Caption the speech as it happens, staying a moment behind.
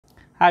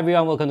Hi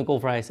everyone, welcome to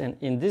Goldfries, and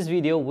in this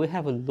video we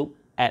have a look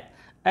at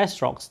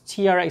ASRock's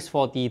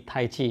TRX40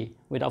 Taichi.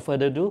 Without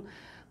further ado,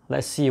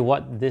 let's see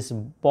what this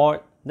board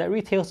that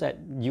retails at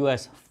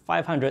US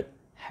 500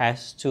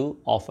 has to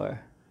offer.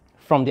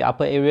 From the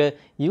upper area,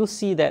 you'll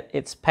see that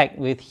it's packed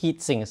with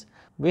heat sinks,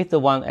 with the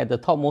one at the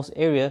topmost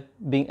area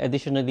being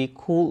additionally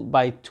cooled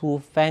by 2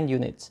 fan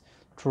units.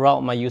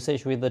 Throughout my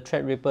usage with the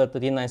Threadripper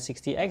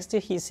 3960X,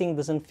 the heatsink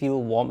doesn't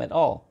feel warm at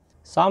all.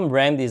 Some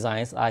RAM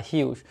designs are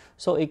huge,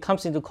 so it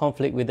comes into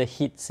conflict with the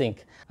heatsink.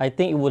 I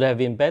think it would have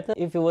been better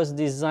if it was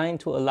designed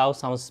to allow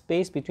some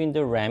space between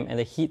the RAM and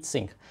the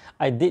heatsink.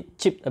 I did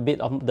chip a bit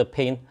of the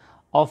paint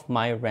off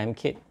my RAM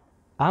kit.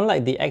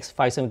 Unlike the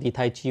X570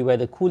 Taichi, where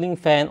the cooling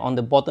fan on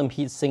the bottom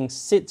heatsink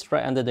sits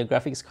right under the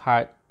graphics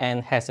card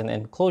and has an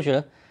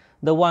enclosure,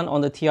 the one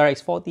on the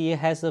TRX40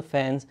 has the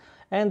fans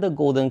and the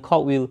golden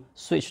cogwheel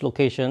switch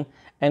location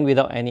and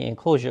without any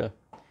enclosure.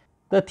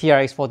 The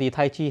TRX40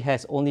 Taichi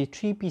has only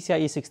 3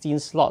 PCIe 16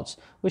 slots,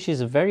 which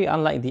is very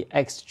unlike the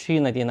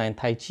X399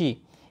 Taichi.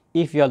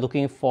 If you are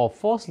looking for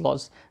 4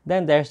 slots,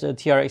 then there's the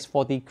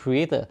TRX40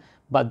 Creator,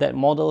 but that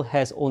model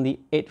has only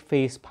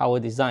 8-phase power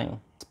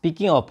design.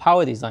 Speaking of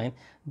power design,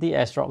 the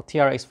ASRock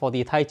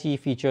TRX40 Taichi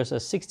features a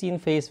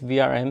 16-phase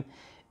VRM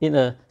in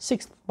a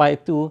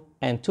 6x2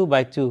 and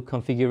 2x2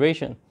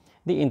 configuration.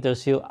 The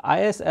Interseal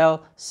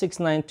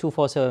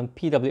ISL69247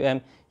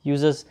 PWM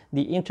uses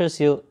the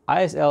Interseal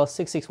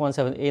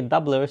ISL66178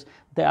 doublers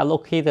that are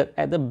located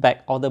at the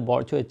back of the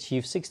board to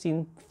achieve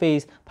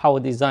 16-phase power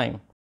design.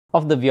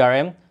 Of the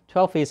VRM,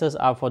 12 phases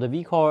are for the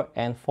vCore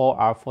and 4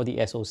 are for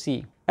the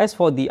SoC. As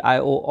for the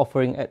I/O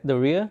offering at the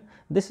rear,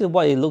 this is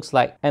what it looks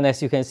like, and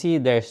as you can see,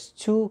 there's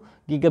 2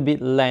 gigabit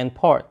LAN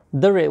port.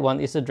 The red one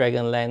is a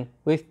Dragon LAN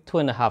with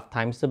 2.5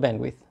 times the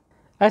bandwidth.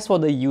 As for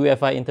the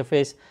UEFI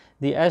interface,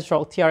 the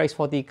ASRock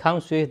TRX40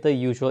 comes with the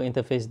usual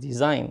interface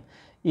design.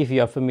 If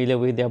you are familiar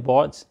with their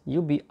boards,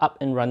 you'll be up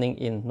and running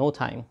in no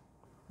time.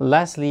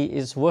 Lastly,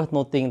 it's worth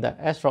noting that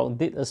ASRock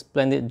did a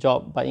splendid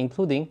job by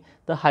including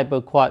the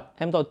HyperQuad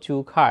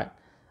M.2 card.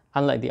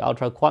 Unlike the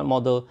Ultra Quad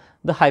model,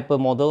 the Hyper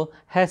model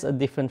has a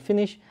different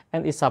finish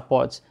and it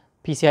supports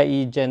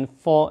PCIe Gen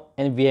 4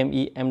 and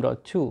NVMe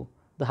M.2.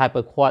 The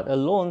HyperQuad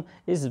alone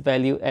is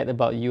valued at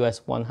about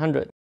US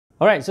 100.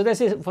 Alright, so that's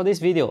it for this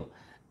video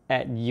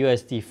at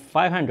USD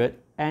 500,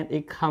 and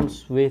it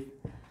comes with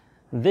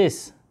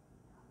this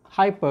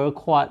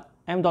HyperQuad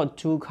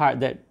M.2 card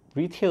that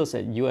retails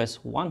at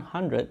US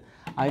 100.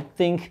 I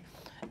think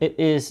it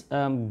is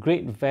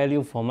great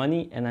value for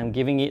money, and I'm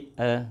giving it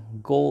a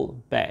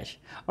gold badge.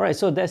 Alright,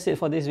 so that's it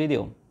for this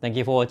video. Thank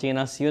you for watching, and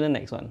I'll see you in the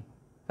next one.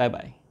 Bye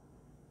bye.